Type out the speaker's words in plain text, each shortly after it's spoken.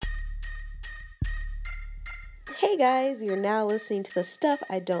Hey guys, you're now listening to the Stuff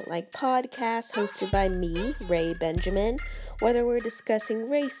I Don't Like podcast hosted by me, Ray Benjamin. Whether we're discussing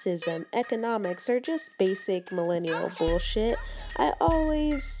racism, economics, or just basic millennial bullshit, I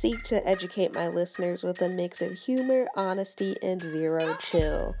always seek to educate my listeners with a mix of humor, honesty, and zero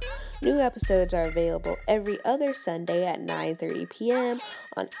chill. New episodes are available every other Sunday at 9:30 p.m.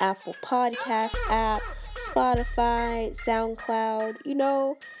 on Apple Podcast app, Spotify,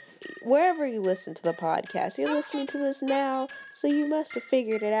 SoundCloud, wherever you listen to the podcast. You're listening to this now, so you must have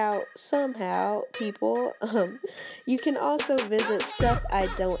figured it out somehow, people. You can also visit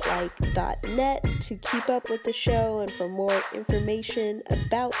stuffidon'tlike.net to keep up with the show and for more information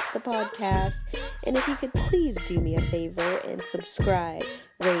about the podcast. And if you could please do me a favor and subscribe,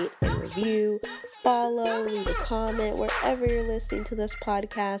 rate, and review, follow, leave a comment wherever you're listening to this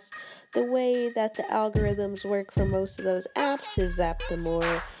podcast. The way that the algorithms work for most of those apps is that the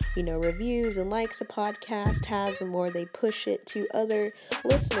more reviews and likes a podcast has, the more they push it to other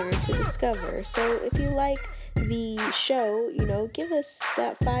listeners to discover. So if you like the show, give us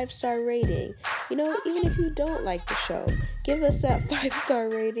that 5-star rating. Even if you don't like the show, give us that 5-star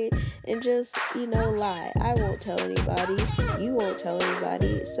rating and just, lie. I won't tell anybody. You won't tell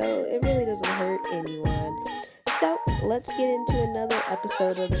anybody. So it really doesn't hurt anyone. So let's get into another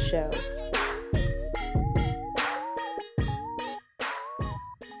episode of the show.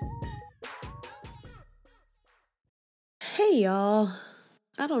 Hey y'all.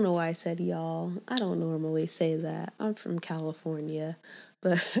 I don't know why I said y'all. I don't normally say that. I'm from California.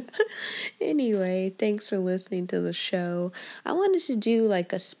 But anyway, thanks for listening to the show. I wanted to do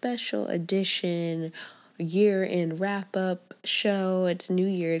like a special edition year-end wrap-up show. It's New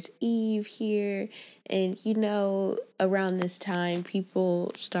Year's Eve here. And around this time,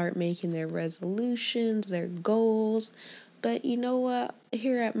 people start making their resolutions, their goals. But you know what?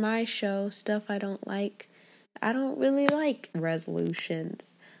 Here at my show, Stuff I Don't Like, I don't really like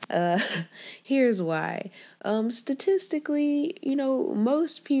resolutions. Here's why. Statistically,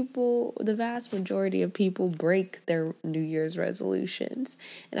 most people, the vast majority of people break their New Year's resolutions.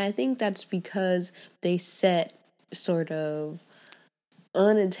 And I think that's because they set sort of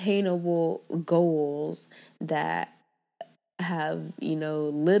unattainable goals that have,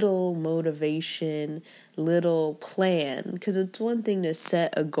 little motivation, little plan. Because it's one thing to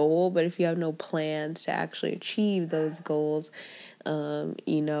set a goal, but if you have no plans to actually achieve those goals,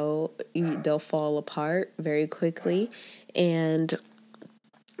 they'll fall apart very quickly. And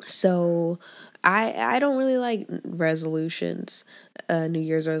so I don't really like resolutions, New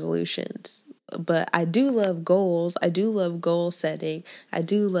Year's resolutions. But I do love goals. I do love goal setting. I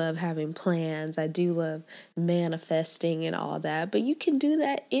do love having plans. I do love manifesting and all that. But you can do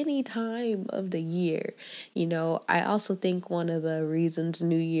that any time of the year. I also think one of the reasons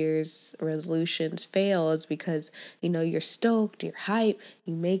New Year's resolutions fail is because, you're stoked, you're hyped,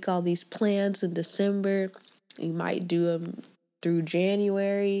 you make all these plans in December. You might do them through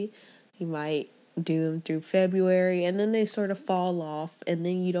January. You might do them through February, and then they sort of fall off, and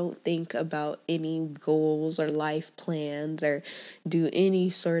then you don't think about any goals or life plans or do any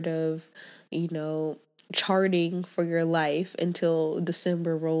sort of, charting for your life until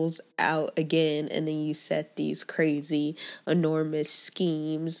December rolls out again, and then you set these crazy, enormous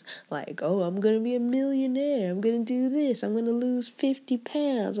schemes like, oh, I'm gonna be a millionaire, I'm gonna do this, I'm gonna lose 50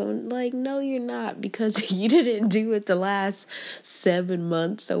 pounds. I'm like, no, you're not, because you didn't do it the last 7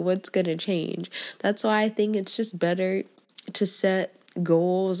 months, so what's gonna change? That's why I think it's just better to set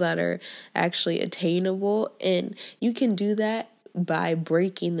goals that are actually attainable, and you can do that by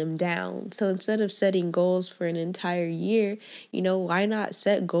breaking them down. So instead of setting goals for an entire year, why not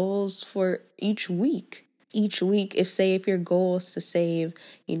set goals for each week? Each week, if your goal is to save,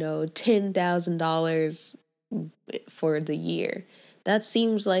 $10,000 for the year, that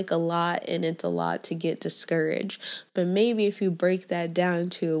seems like a lot, and it's a lot to get discouraged. But maybe if you break that down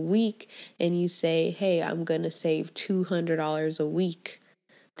to a week and you say, hey, I'm going to save $200 a week,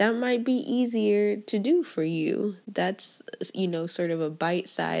 that might be easier to do for you. That's, sort of a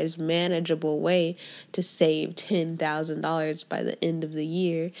bite-sized, manageable way to save $10,000 by the end of the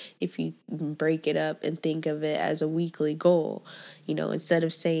year if you break it up and think of it as a weekly goal. Instead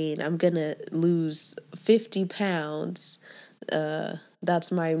of saying, I'm going to lose 50 pounds,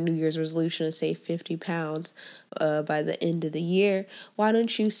 that's my New Year's resolution, to save 50 pounds by the end of the year. Why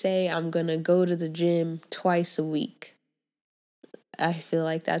don't you say, I'm going to go to the gym twice a week? I feel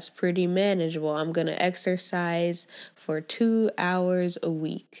like that's pretty manageable. I'm going to exercise for 2 hours a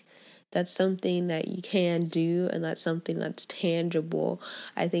week. That's something that you can do, and that's something that's tangible.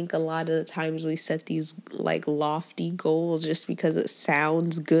 I think a lot of the times we set these like lofty goals just because it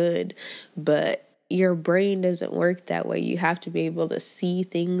sounds good, but your brain doesn't work that way. You have to be able to see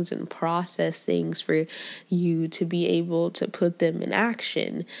things and process things for you to be able to put them in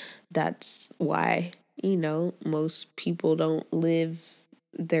action. That's why, most people don't live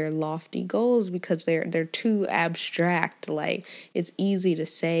their lofty goals, because they're too abstract. Like, it's easy to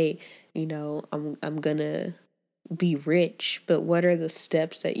say, I'm gonna be rich, but what are the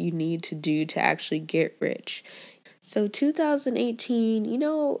steps that you need to do to actually get rich? So 2018,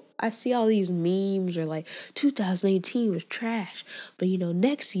 I see all these memes are like 2018 was trash, but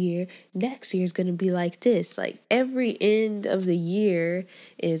next year is going to be like this. Like, every end of the year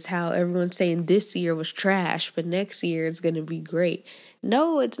is how everyone's saying this year was trash, but next year is going to be great.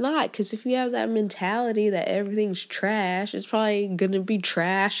 No, it's not, because if you have that mentality that everything's trash, it's probably going to be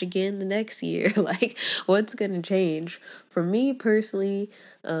trash again the next year. Like, what's going to change? For me personally,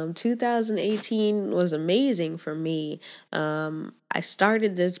 2018 was amazing for me. I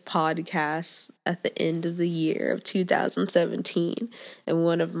started this podcast at the end of the year of 2017, and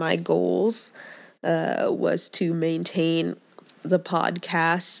one of my goals was to maintain the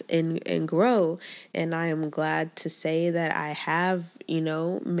podcast and grow. And I am glad to say that I have,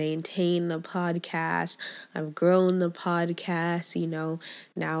 maintained the podcast. I've grown the podcast.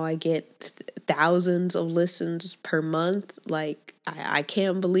 Now I get thousands of listens per month. Like, I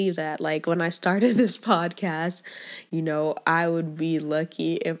can't believe that. Like, when I started this podcast, I would be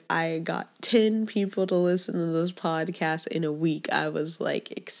lucky if I got 10 people to listen to this podcast in a week. I was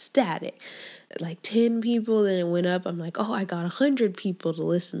like ecstatic. Like 10 people, then it went up. I'm like, oh, I got 100 people to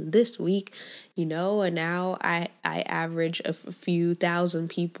listen this week, and now I average a few thousand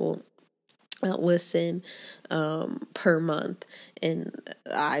people listen per month, and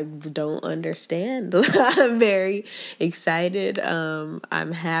I don't understand. I'm very excited.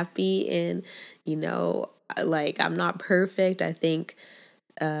 I'm happy, and I'm not perfect. I think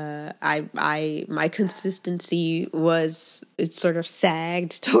my consistency it sort of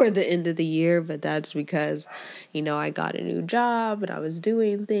sagged toward the end of the year, but that's because, I got a new job and I was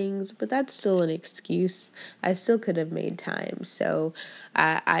doing things, but that's still an excuse. I still could have made time. So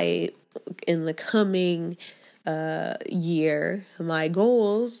I in the coming year, my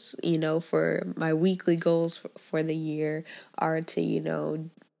goals, for my weekly goals for the year are to,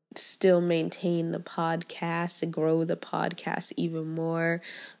 still maintain the podcast and grow the podcast even more.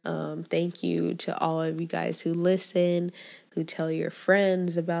 Thank you to all of you guys who listen, who tell your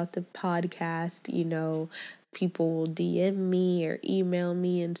friends about the podcast. People will DM me or email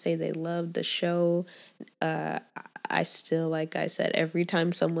me and say they love the show. I still, like I said, every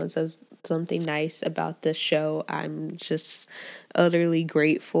time someone says something nice about the show, I'm just utterly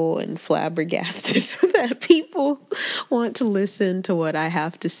grateful and flabbergasted that people want to listen to what I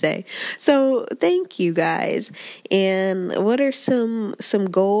have to say. So thank you guys. And what are some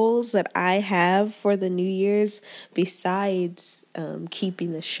goals that I have for the New Year's besides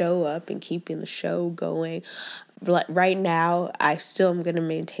keeping the show up and keeping the show going? Right now, I still am going to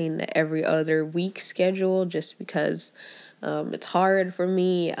maintain the every other week schedule, just because it's hard for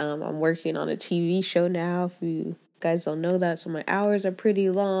me. I'm working on a TV show now, if you guys don't know that, so my hours are pretty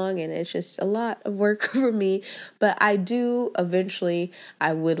long, and it's just a lot of work for me. But I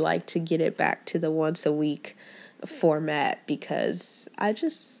would like to get it back to the once a week format, because I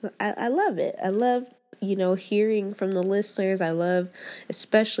love it. I love, hearing from the listeners. I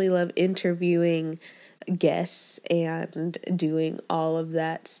especially love interviewing guests and doing all of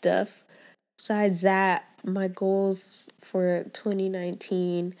that stuff. Besides that, my goals for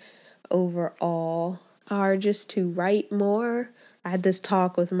 2019 overall are just to write more. I had this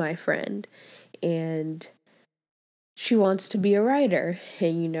talk with my friend, and she wants to be a writer,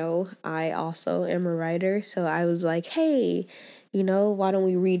 and I also am a writer. So I was like, hey, why don't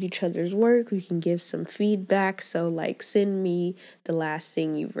we read each other's work? We can give some feedback. So, like, send me the last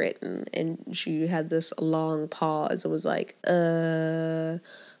thing you've written. And she had this long pause. It was like, well,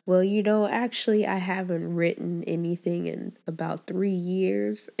 actually, I haven't written anything in about 3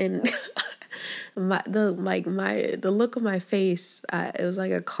 years. And the look of my face, it was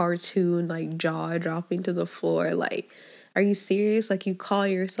like a cartoon, like jaw dropping to the floor. Like, are you serious? Like, you call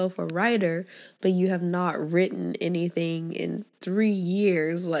yourself a writer, but you have not written anything in 3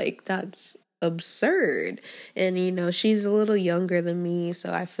 years. Like, that's absurd. And, she's a little younger than me,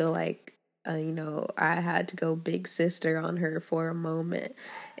 so I feel like, I had to go big sister on her for a moment.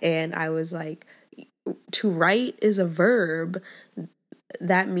 And I was like, to write is a verb.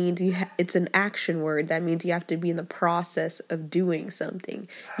 That means it's an action word. That means you have to be in the process of doing something.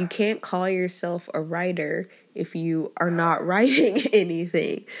 You can't call yourself a writer if you are not writing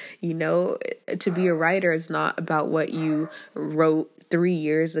anything. To be a writer is not about what you wrote 3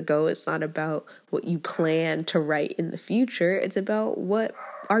 years ago. It's not about what you plan to write in the future. It's about what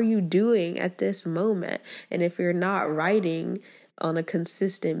are you doing at this moment. And if you're not writing on a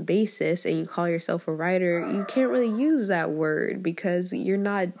consistent basis and you call yourself a writer, you can't really use that word because you're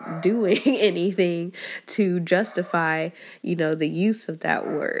not doing anything to justify, the use of that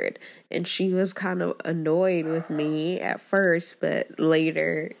word. And she was kind of annoyed with me at first, but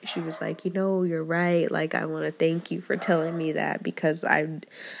later she was like, you're right. Like, I want to thank you for telling me that, because I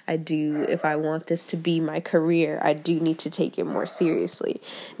do, if I want this to be my career, I do need to take it more seriously.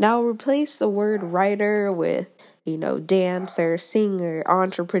 Now replace the word writer with, dancer, singer,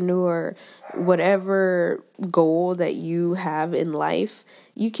 entrepreneur, whatever goal that you have in life.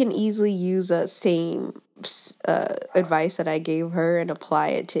 You can easily use that same advice that I gave her and apply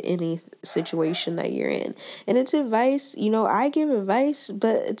it to any situation that you're in. And it's advice, I give advice,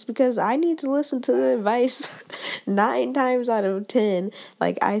 but it's because I need to listen to the advice 9 times out of 10.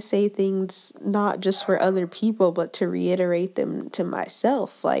 Like, I say things not just for other people, but to reiterate them to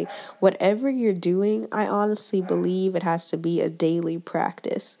myself. Like, whatever you're doing, I honestly believe it has to be a daily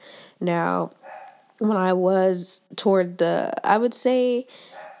practice. Now, when I was I would say,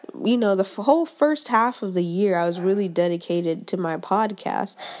 the whole first half of the year, I was really dedicated to my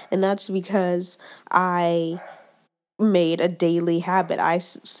podcast. And that's because I made a daily habit. I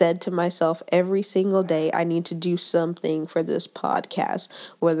said to myself every single day, I need to do something for this podcast,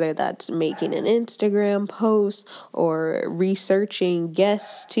 whether that's making an Instagram post or researching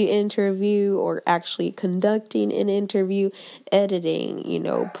guests to interview or actually conducting an interview, editing,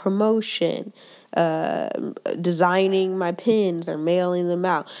 promotion, designing my pins or mailing them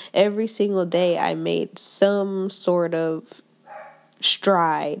out. Every single day I made some sort of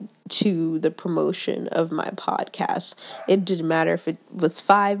stride to the promotion of my podcast. It didn't matter if it was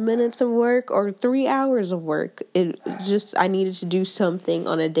 5 minutes of work or 3 hours of work. I needed to do something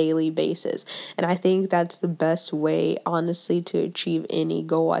on a daily basis. And I think that's the best way, honestly, to achieve any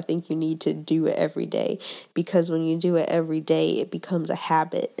goal. I think you need to do it every day, because when you do it every day, it becomes a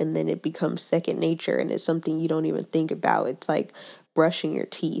habit, and then it becomes second nature, and it's something you don't even think about. It's like brushing your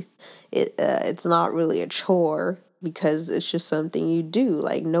teeth. It's not really a chore, because it's just something you do.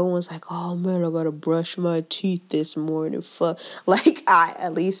 Like, no one's like, oh man, I gotta brush my teeth this morning. Fuck. Like,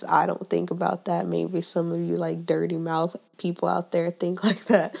 at least I don't think about that. Maybe some of you like dirty mouth people out there think like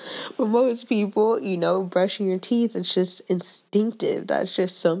that. But most people, brushing your teeth, it's just instinctive. That's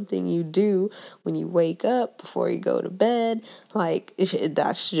just something you do when you wake up, before you go to bed. Like,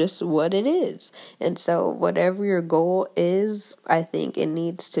 that's just what it is. And so whatever your goal is, I think it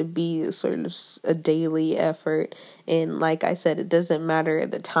needs to be sort of a daily effort. And like I said, it doesn't matter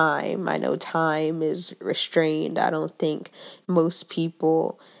the time. I know time is restrained. I don't think most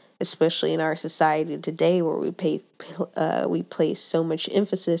people, especially in our society today, where we place so much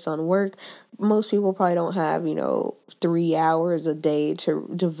emphasis on work, most people probably don't have 3 hours a day to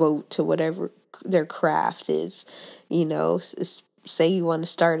devote to whatever their craft is. Say you want to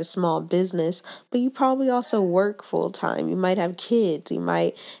start a small business, but you probably also work full time. You might have kids. You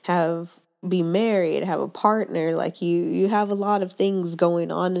might be married, have a partner. Like, you have a lot of things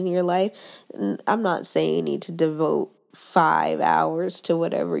going on in your life. And I'm not saying you need to devote 5 hours to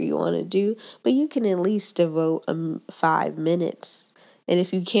whatever you want to do, but you can at least devote 5 minutes. And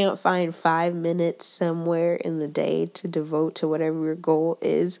if you can't find 5 minutes somewhere in the day to devote to whatever your goal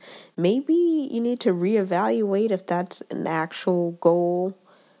is, maybe you need to reevaluate if that's an actual goal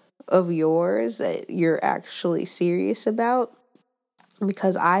of yours that you're actually serious about.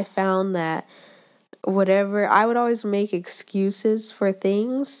 Because I found that I would always make excuses for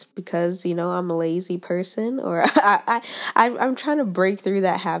things because, I'm a lazy person, or I'm trying to break through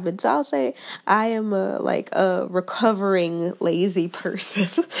that habit. So I'll say I am a recovering lazy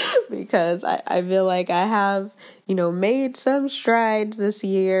person because I feel like I have, made some strides this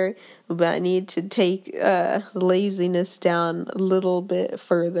year, but I need to take laziness down a little bit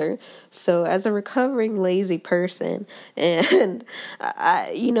further. So as a recovering lazy person, and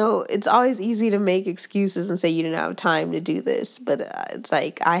it's always easy to make excuses and say you didn't have time to do this, but it's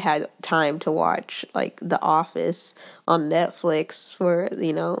like I had time to watch like The Office on Netflix for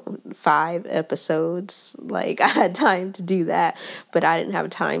 5 episodes. Like, I had time to do that, but I didn't have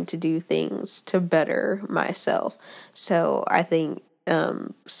time to do things to better myself. So I think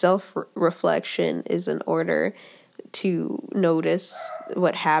self-reflection is in order to notice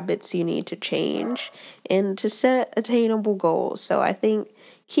what habits you need to change and to set attainable goals. So I think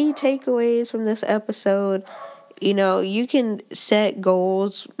key takeaways from this episode: you can set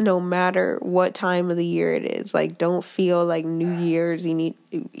goals no matter what time of the year it is. Like, don't feel like New Year's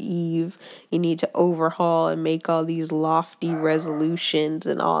Eve, you need to overhaul and make all these lofty resolutions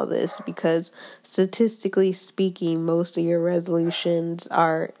and all this, because statistically speaking, most of your resolutions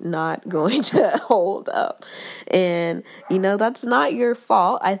are not going to hold up. And, that's not your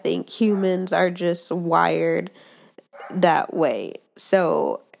fault. I think humans are just wired that way.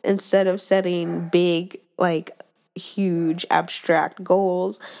 So instead of setting big, like huge abstract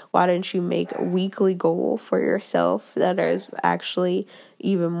goals, why don't you make a weekly goal for yourself that is actually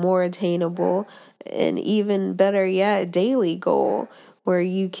even more attainable, and even better yet, a daily goal where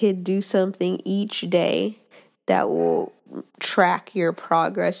you could do something each day that will track your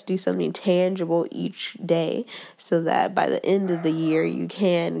progress, do something tangible each day, so that by the end of the year you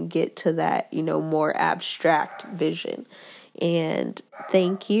can get to that, more abstract vision. And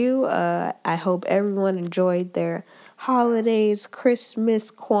thank you. I hope everyone enjoyed their holidays,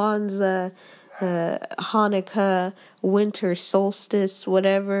 Christmas, Kwanzaa, Hanukkah, winter solstice,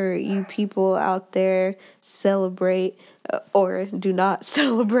 whatever you people out there celebrate or do not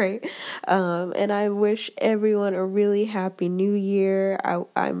celebrate. And I wish everyone a really happy new year.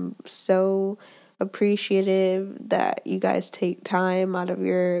 I'm so appreciative that you guys take time out of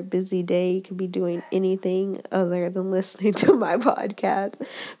your busy day. You could be doing anything other than listening to my podcast,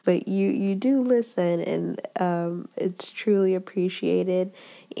 but you do listen, and it's truly appreciated.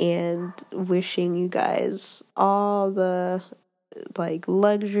 And wishing you guys all the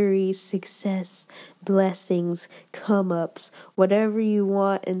luxury, success, blessings, come ups, whatever you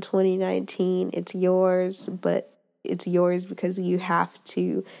want in 2019. It's yours, but it's yours because you have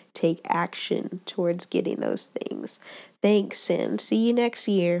to take action towards getting those things. Thanks, and see you next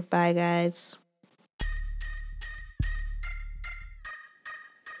year. Bye, guys.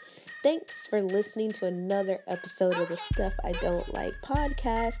 Thanks for listening to another episode of the Stuff I Don't Like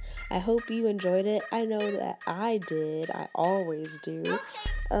podcast. I hope you enjoyed it. I know that I did. I always do.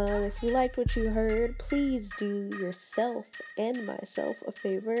 If you liked what you heard, please do yourself and myself a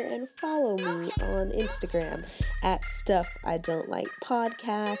favor and follow me on Instagram at Stuff I Don't Like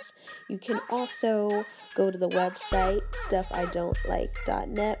Podcast. You can also go to the website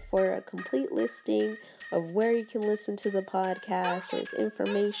stuffidon'tlike.net for a complete listing of where you can listen to the podcast. There's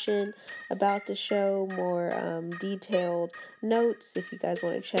information about the show, more detailed notes if you guys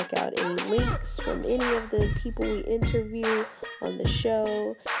want to check out any links from any of the people we interview on the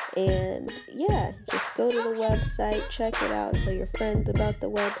show. And yeah, just go to the website, check it out, tell your friends about the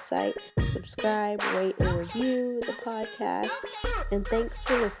website, subscribe, rate, and review the podcast. And thanks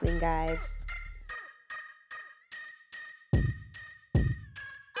for listening, guys.